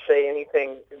I can't say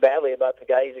anything badly about the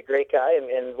guy. He's a great guy,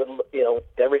 and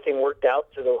everything worked out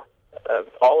to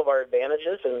all of our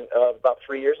advantages. And about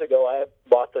 3 years ago, I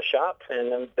bought the shop,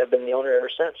 and I've been the owner ever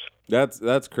since.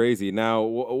 That's crazy. Now,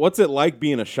 what's it like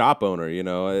being a shop owner?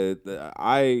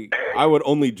 I would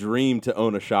only dream to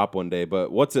own a shop one day,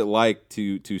 but what's it like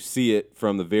to see it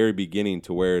from the very beginning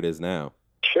to where it is now?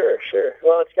 Sure.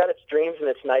 Well, it's got its dreams and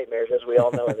its nightmares, as we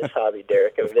all know in this hobby,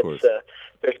 Derek. I mean,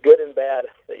 there's good and bad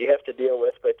that you have to deal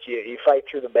with, but you fight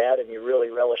through the bad and you really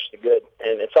relish the good.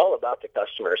 And it's all about the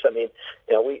customers. I mean,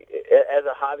 we, as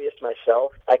a hobbyist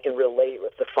myself, I can relate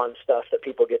with the fun stuff that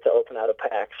people get to open out of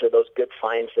packs, or those good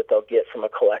finds that they'll get from a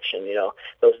collection.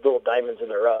 Those little diamonds in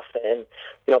the rough, and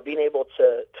being able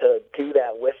to do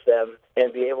that with them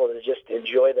and be able to just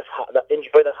enjoy the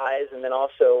highs, and then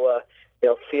also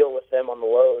feel with them on the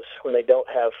lows when they don't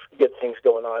have good things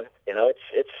going on.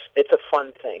 It's a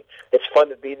fun thing. It's fun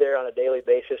to be there on a daily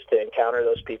basis, to encounter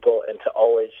those people and to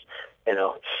always,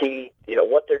 see,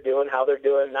 what they're doing, how they're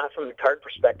doing, not from the card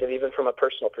perspective, even from a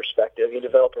personal perspective. You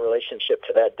develop a relationship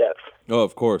to that depth. Oh,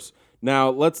 of course. Now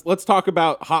let's talk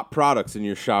about hot products in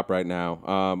your shop right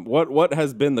now. What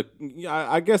has been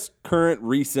the current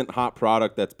recent hot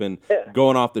product that's been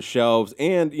going off the shelves,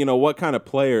 and what kind of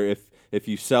player, if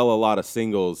you sell a lot of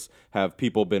singles, have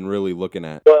people been really looking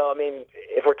at? Well, I mean,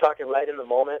 if we're talking right in the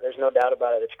moment, there's no doubt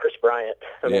about it. It's Chris Bryant.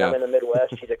 I mean, I'm in the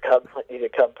Midwest. He's a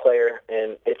Cub player,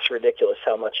 and it's ridiculous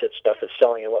how much that stuff is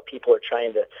selling and what people are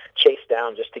trying to chase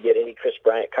down just to get any Chris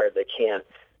Bryant card they can.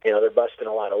 They're busting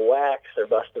a lot of wax. They're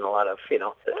busting a lot of,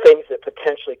 things that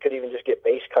potentially could even just get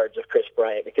base cards of Chris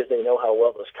Bryant because they know how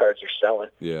well those cards are selling.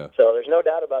 Yeah. So there's no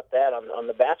doubt about that. On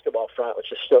the basketball front,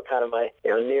 which is still kind of my,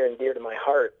 near and dear to my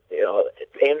heart,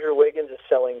 Andrew Wiggins is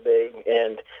selling big,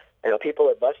 and people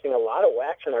are busting a lot of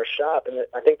wax in our shop. And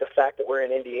I think the fact that we're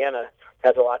in Indiana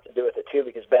has a lot to do with it, too,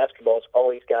 because basketball's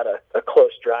always got a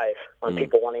close drive on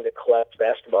people wanting to collect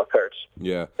basketball cards.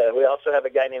 Yeah. We also have a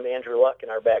guy named Andrew Luck in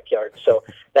our backyard, so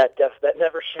that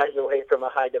never shies away from a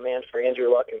high demand for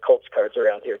Andrew Luck and Colts cards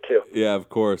around here, too. Yeah, of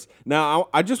course. Now,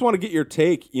 I just want to get your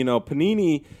take.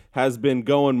 Panini has been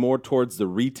going more towards the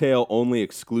retail-only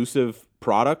exclusive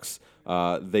products.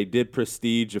 They did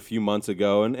Prestige a few months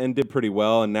ago and did pretty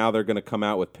well, and now they're going to come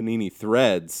out with Panini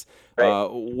Threads. Right.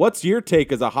 What's your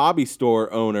take as a hobby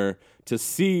store owner to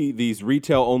see these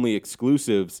retail-only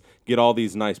exclusives get all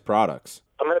these nice products?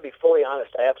 I'm going to be fully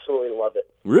honest. I absolutely love it.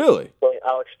 Really?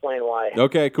 I'll explain why.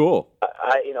 Okay, cool.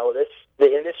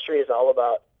 The industry is all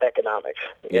about economics,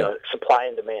 supply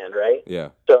and demand, right? Yeah.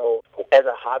 So as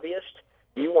a hobbyist,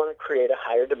 you want to create a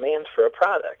higher demand for a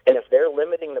product. And if they're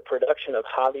limiting the production of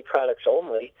hobby products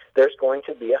only, there's going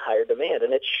to be a higher demand.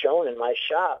 And it's shown in my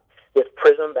shop with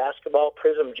Prism Basketball,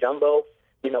 Prism Jumbo,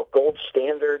 Gold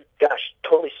Standard,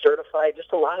 totally certified,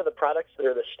 just a lot of the products that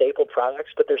are the staple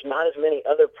products, but there's not as many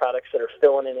other products that are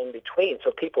filling in between.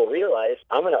 So people realize,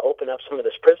 I'm going to open up some of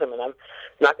this Prism, and I'm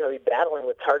not going to be battling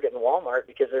with Target and Walmart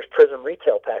because there's Prism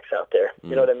retail packs out there.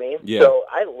 You know what I mean? Yeah. So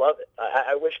I love it.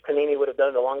 I wish Panini would have done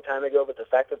it a long time ago, but the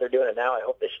fact that they're doing it now, I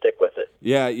hope they stick with it.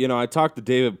 Yeah, I talked to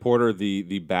David Porter,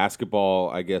 the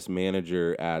basketball,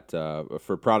 manager at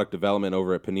for product development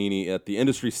over at Panini at the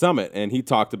Industry Summit, and he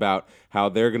talked about how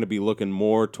they're going to be looking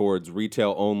more towards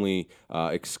retail-only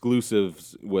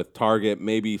exclusives with Target,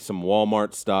 maybe some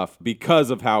Walmart stuff, because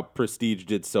of how Prestige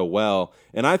did so well.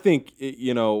 And I think,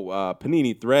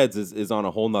 Panini Threads is on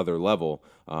a whole nother level.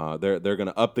 They're going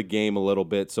to up the game a little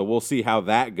bit, so we'll see how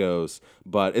that goes.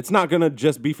 But it's not going to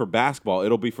just be for basketball.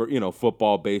 It'll be for,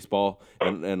 football, baseball,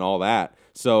 and all that.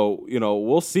 So,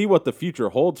 we'll see what the future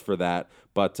holds for that.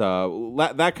 But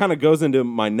that kind of goes into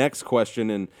my next question,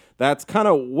 and that's kind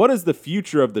of, what is the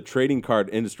future of the trading card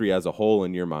industry as a whole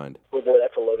in your mind? Oh boy,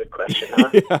 that's a loaded question,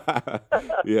 huh?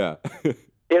 Yeah.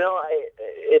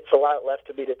 It's a lot left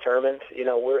to be determined.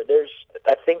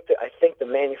 I think the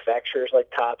manufacturers like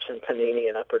Topps and Panini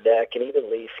and Upper Deck and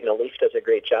even Leaf, Leaf does a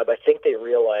great job. I think they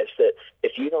realize that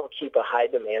if you don't keep a high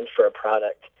demand for a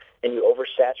product and you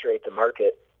oversaturate the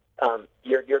market,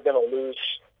 you're going to lose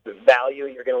value.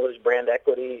 You're going to lose brand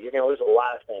equity. You're going to lose a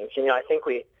lot of things.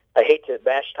 I hate to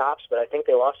bash Topps, but I think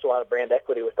they lost a lot of brand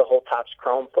equity with the whole Topps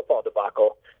Chrome football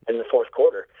debacle in the fourth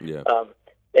quarter. Yeah.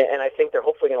 And I think they're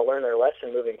hopefully going to learn their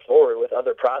lesson moving forward with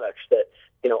other products that,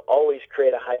 always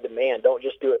create a high demand. Don't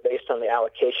just do it based on the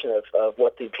allocation of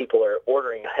what the people are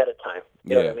ordering ahead of time.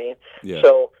 You know what I mean? Yeah.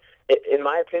 So, in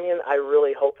my opinion, I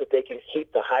really hope that they can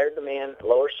keep the higher demand,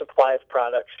 lower supply of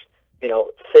products,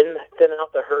 thin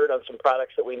out the herd on some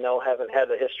products that we know haven't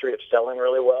had a history of selling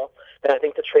really well. And I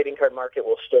think the trading card market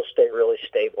will still stay really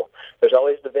stable. There's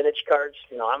always the vintage cards.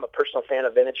 I'm a personal fan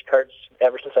of vintage cards.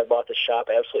 Ever since I bought the shop,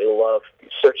 I absolutely love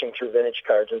searching through vintage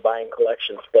cards and buying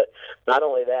collections. But not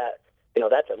only that,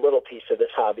 that's a little piece of this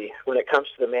hobby. When it comes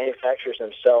to the manufacturers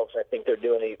themselves, I think they're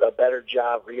doing a better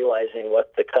job realizing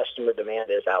what the customer demand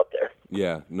is out there.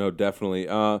 Yeah, no, definitely.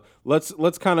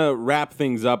 Let's kind of wrap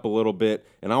things up a little bit,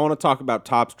 and I want to talk about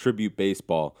Topps Tribute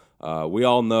Baseball. We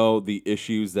all know the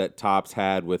issues that Topps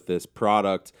had with this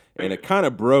product, and it kind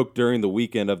of broke during the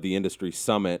weekend of the Industry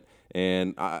Summit.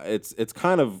 And it's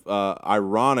kind of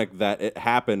ironic that it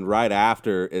happened right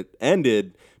after it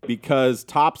ended, because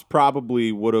Topps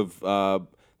probably would have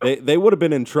they would have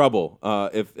been in trouble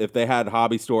if they had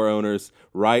hobby store owners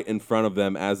right in front of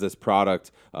them as this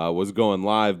product was going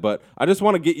live. But I just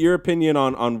want to get your opinion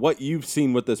on what you've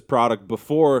seen with this product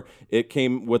before it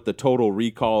came with the total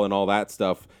recall and all that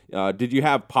stuff. Did you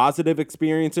have positive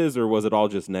experiences, or was it all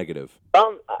just negative?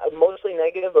 Mostly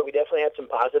negative, but we definitely had some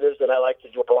positives that I like to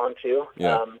dwell on too.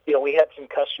 Yeah. We had some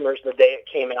customers the day it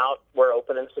came out were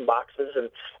opening some boxes and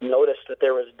noticed that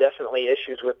there was definitely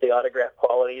issues with the autograph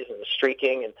qualities and the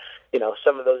streaking and,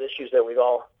 some of those issues that we've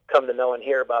all come to know and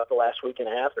hear about the last week and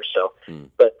a half or so.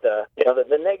 But,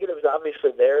 the negatives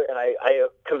obviously there, and I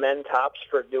commend Topps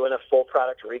for doing a full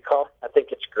product recall. I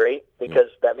think it's great because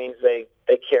that means they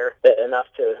care enough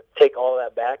to take all of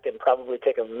that back and probably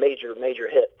take a major, major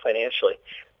hit financially.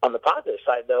 On the positive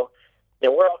side, though,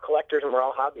 we're all collectors and we're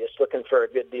all hobbyists looking for a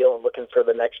good deal and looking for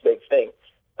the next big thing.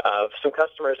 Some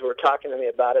customers were talking to me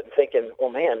about it and thinking,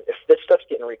 well, man, if this stuff's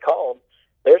getting recalled,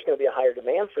 there's going to be a higher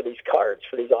demand for these cards,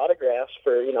 for these autographs,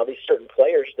 for these certain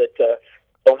players that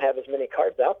don't have as many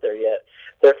cards out there yet.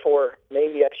 Therefore,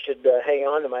 maybe I should hang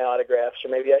on to my autographs,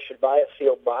 or maybe I should buy a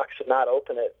sealed box and not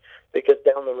open it, because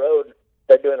down the road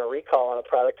they're doing a recall on a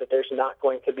product that there's not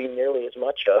going to be nearly as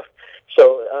much of.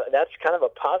 So that's kind of a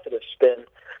positive spin.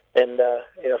 And,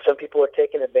 some people are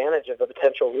taking advantage of a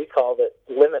potential recall that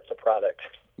limits a product.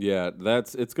 Yeah,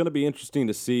 it's going to be interesting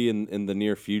to see in the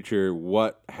near future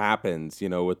what happens,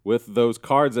 with those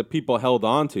cards that people held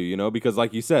on to, because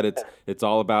like you said, it's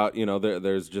all about,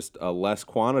 there's just a less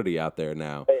quantity out there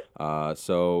now.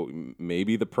 So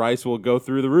maybe the price will go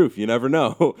through the roof. You never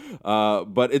know.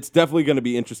 But it's definitely going to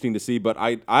be interesting to see. But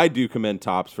I do commend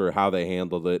Topps for how they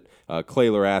handled it. Clay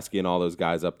Luraski and all those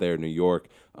guys up there in New York.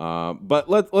 But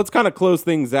let's kind of close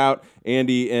things out,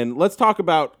 Andy, and let's talk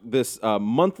about this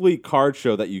monthly card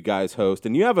show that you guys host.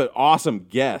 And you have an awesome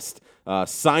guest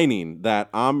signing that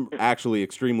I'm actually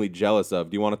extremely jealous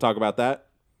of. Do you want to talk about that?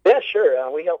 Yeah,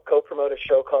 sure. We help co-promote a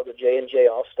show called the J&J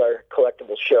All-Star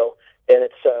Collectibles Show. And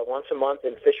it's once a month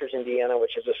in Fishers, Indiana,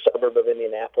 which is a suburb of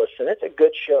Indianapolis. And it's a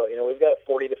good show. We've got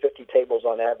 40 to 50 tables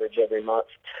on average every month.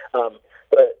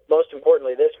 But most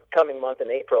importantly, this coming month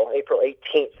in April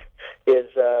 18th,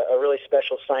 is a really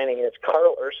special signing, and it's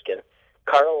Carl Erskine.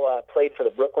 Carl played for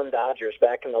the Brooklyn Dodgers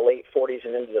back in the late 40s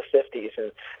and into the 50s,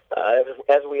 and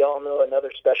as we all know, another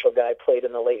special guy played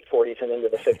in the late 40s and into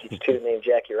the 50s too, named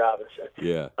Jackie Robinson.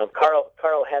 Yeah.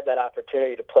 Carl had that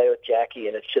opportunity to play with Jackie,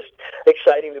 and it's just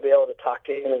exciting to be able to talk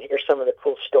to him and hear some of the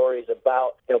cool stories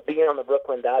about being on the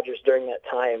Brooklyn Dodgers during that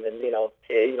time, and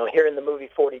hearing the movie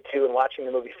 42 and watching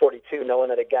the movie 42, knowing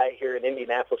that a guy here in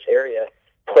Indianapolis area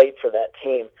played for that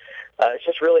team. It's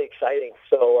just really exciting.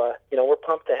 So, we're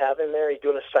pumped to have him there. He's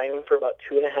doing a signing for about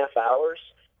 2.5 hours,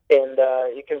 and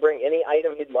you can bring any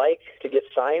item you'd like to get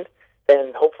signed,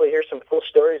 and hopefully hear some cool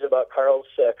stories about Carl's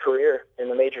career in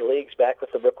the major leagues back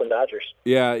with the Brooklyn Dodgers.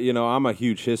 Yeah, I'm a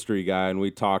huge history guy, and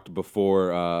we talked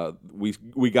before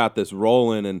we got this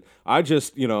rolling, and I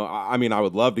just, I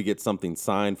would love to get something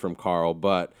signed from Carl,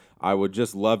 but I would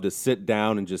just love to sit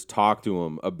down and just talk to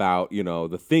him about,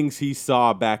 the things he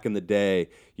saw back in the day,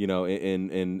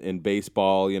 in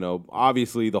baseball.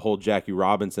 Obviously the whole Jackie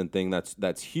Robinson thing,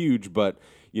 that's huge, but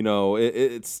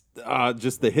it's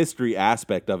just the history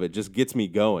aspect of it just gets me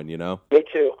going. Me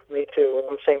too. We're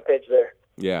on the same page there.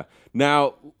 Yeah.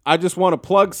 Now, I just want to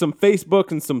plug some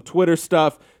Facebook and some Twitter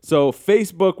stuff. So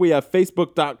Facebook, we have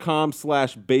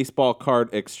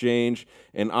facebook.com/baseballcardexchange.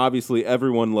 And obviously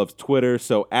everyone loves Twitter.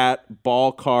 So at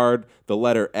ballcard, the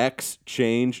letter X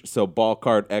change. So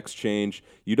ballcard exchange.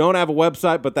 You don't have a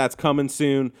website, but that's coming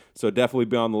soon. So definitely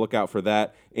be on the lookout for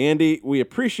that. Andy, we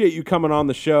appreciate you coming on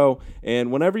the show.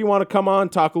 And whenever you want to come on,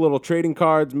 talk a little trading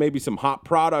cards, maybe some hot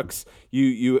products,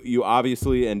 you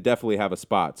obviously and definitely have a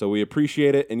spot. So we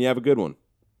appreciate it, and you have a good one.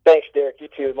 Thanks, Derek. You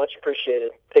too. Much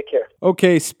appreciated. Take care.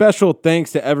 Okay, special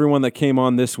thanks to everyone that came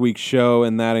on this week's show,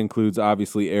 and that includes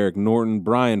obviously Eric Norton,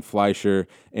 Brian Fleischer,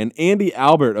 and Andy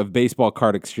Albert of Baseball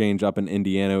Card Exchange up in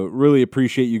Indiana. Really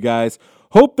appreciate you guys.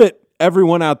 Hope that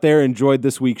everyone out there enjoyed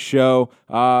this week's show.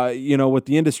 With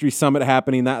the Industry Summit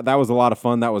happening, that was a lot of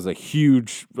fun. That was a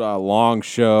huge, long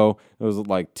show. It was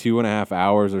like 2.5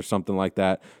 hours or something like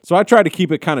that. So I tried to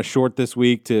keep it kind of short this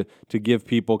week to give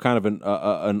people kind of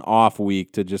an off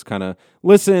week to just kind of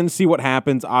listen, see what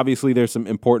happens. Obviously, there's some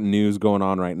important news going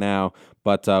on right now,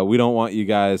 but we don't want you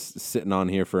guys sitting on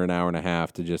here for an hour and a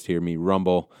half to just hear me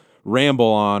ramble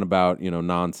on about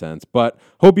nonsense. But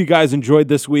hope you guys enjoyed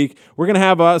this week. We're gonna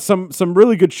have some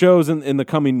really good shows in the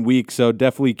coming week, so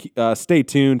definitely stay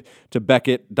tuned to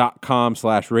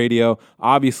Beckett.com/radio.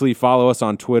 Obviously follow us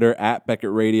on Twitter at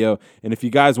Beckett Radio, and if you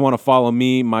guys want to follow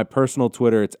me, my personal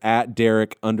Twitter, it's at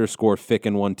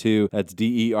Derek_Ficken12. That's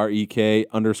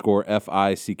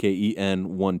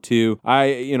DEREK_FICKEN12.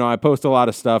 I post a lot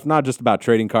of stuff, not just about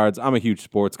trading cards. I'm a huge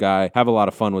sports guy, have a lot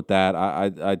of fun with that.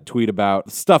 I tweet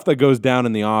about stuff that goes down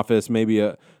in the office, maybe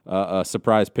a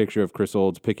surprise picture of Chris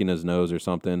Olds picking his nose or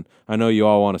something. I know you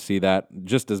all want to see that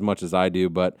just as much as I do,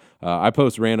 but I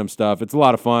post random stuff. It's a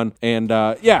lot of fun. And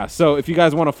so if you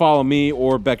guys want to follow me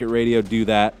or Beckett Radio, do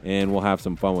that, and we'll have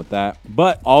some fun with that.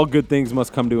 But all good things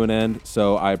must come to an end,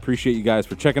 so I appreciate you guys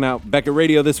for checking out Beckett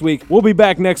Radio this week. We'll be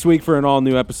back next week for an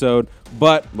all-new episode,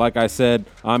 but like I said,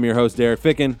 I'm your host, Derek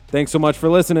Ficken. Thanks so much for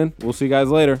listening. We'll see you guys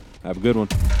later. Have a good one.